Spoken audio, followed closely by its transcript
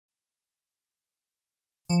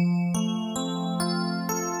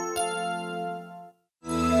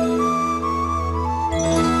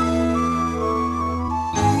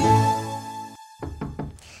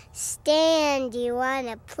Stan, do you want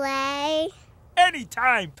to play?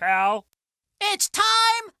 Anytime, pal. It's time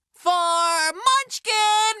for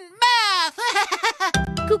Munchkin Math!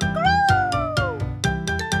 Cuckoo!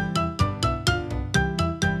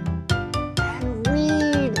 And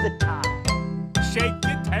read the time. Shake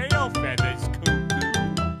your tail feathers, Cuckoo.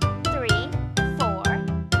 3, 4.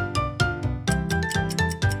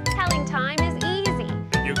 Telling time is easy.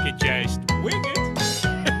 You can just wing it.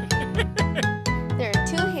 There are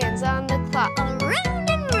 2 hands on the clock. Around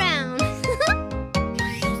and round.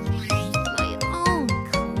 My own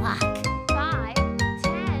clock. 5,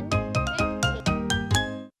 10,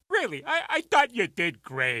 15. Really, I thought you did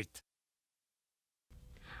great.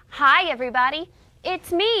 Hi, everybody.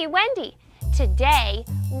 It's me, Wendy. Today,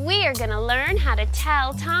 we're going to learn how to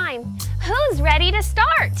tell time. Who's ready to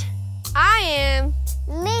start? I am.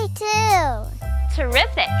 Me too.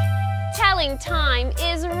 Terrific. Telling time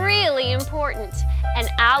is really important, and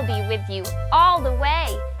I'll be with you all the way.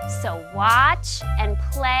 So watch and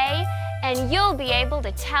play, and you'll be able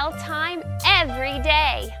to tell time every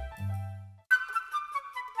day.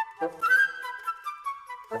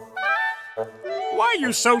 Why are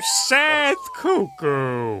you so sad,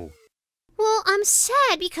 Cuckoo? Well, I'm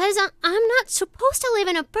sad because I'm not supposed to live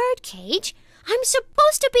in a bird cage. I'm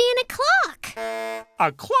supposed to be in a clock.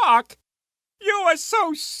 A clock? You are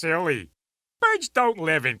so silly. Birds don't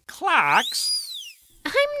live in clocks.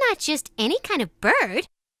 I'm not just any kind of bird.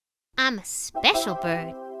 I'm a special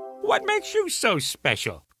bird. What makes you so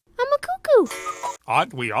special? I'm a cuckoo.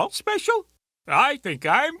 Aren't we all special? I think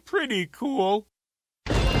I'm pretty cool.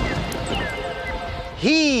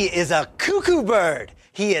 He is a cuckoo bird.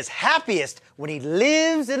 He is happiest when he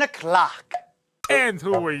lives in a clock. And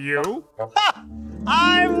who are you? Ha!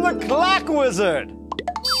 I'm the clock wizard.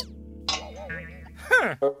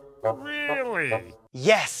 Huh, really?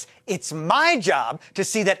 Yes, it's my job to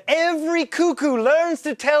see that every cuckoo learns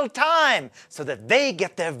to tell time so that they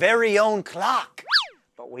get their very own clock.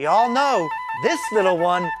 But we all know this little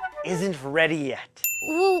one isn't ready yet.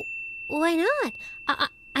 Well, why not?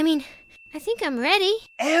 I mean, I think I'm ready.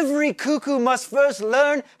 Every cuckoo must first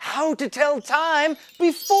learn how to tell time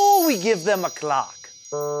before we give them a clock.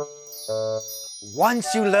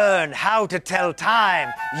 Once you learn how to tell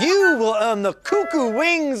time, you will earn the Cuckoo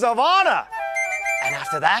Wings of Honor. And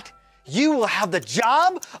after that, you will have the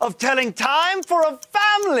job of telling time for a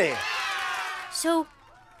family. So,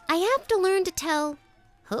 I have to learn to tell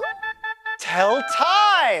who? Tell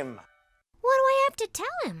time. What do I have to tell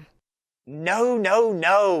him? No, no,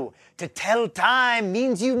 no. To tell time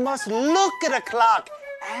means you must look at a clock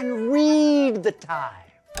and read the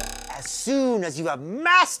time. As soon as you have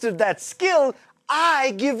mastered that skill,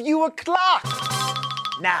 I give you a clock.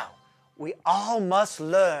 Now, we all must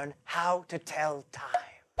learn how to tell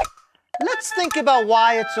time. Let's think about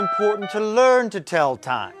why it's important to learn to tell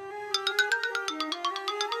time.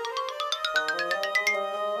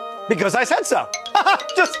 Because I said so.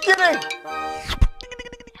 Just kidding.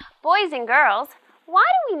 Boys and girls, why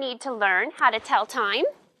do we need to learn how to tell time?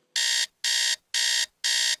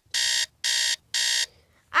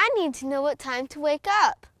 I need to know what time to wake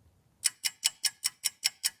up.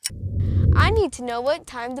 I need to know what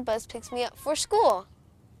time the bus picks me up for school.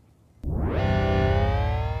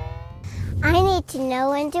 I need to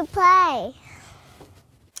know when to play.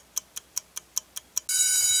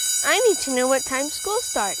 I need to know what time school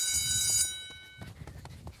starts.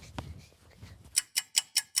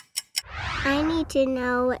 I need to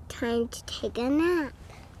know what time to take a nap.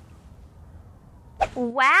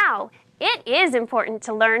 Wow, it is important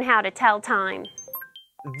to learn how to tell time.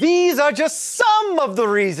 These are just some of the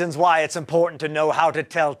reasons why it's important to know how to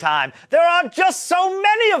tell time. There are just so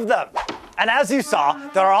many of them. And as you saw,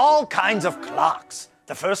 there are all kinds of clocks.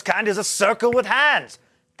 The first kind is a circle with hands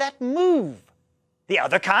that move. The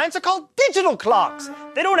other kinds are called digital clocks.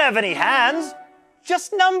 They don't have any hands,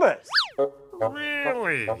 just numbers.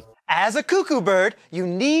 Really? As a cuckoo bird, you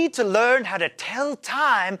need to learn how to tell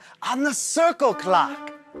time on the circle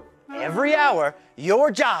clock. Every hour,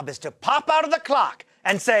 your job is to pop out of the clock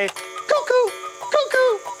and say, cuckoo,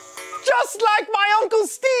 cuckoo, just like my Uncle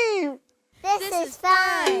Steve. This is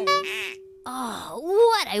fun. Oh,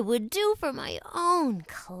 what I would do for my own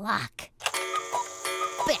clock.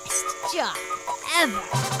 Best job ever.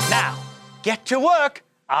 Now, get to work.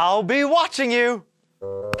 I'll be watching you.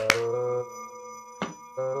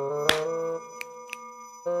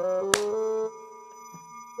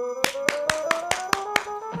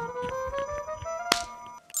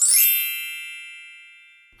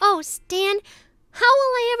 Oh, Stan, how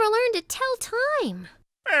will I ever learn to tell time?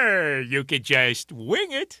 You could just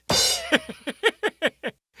wing it.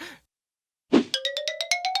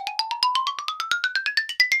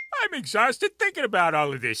 I'm exhausted thinking about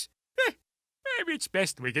all of this. Maybe it's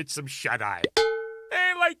best we get some shut-eye.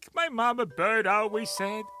 Like my mama bird always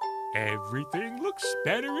said, everything looks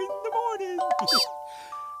better in the morning.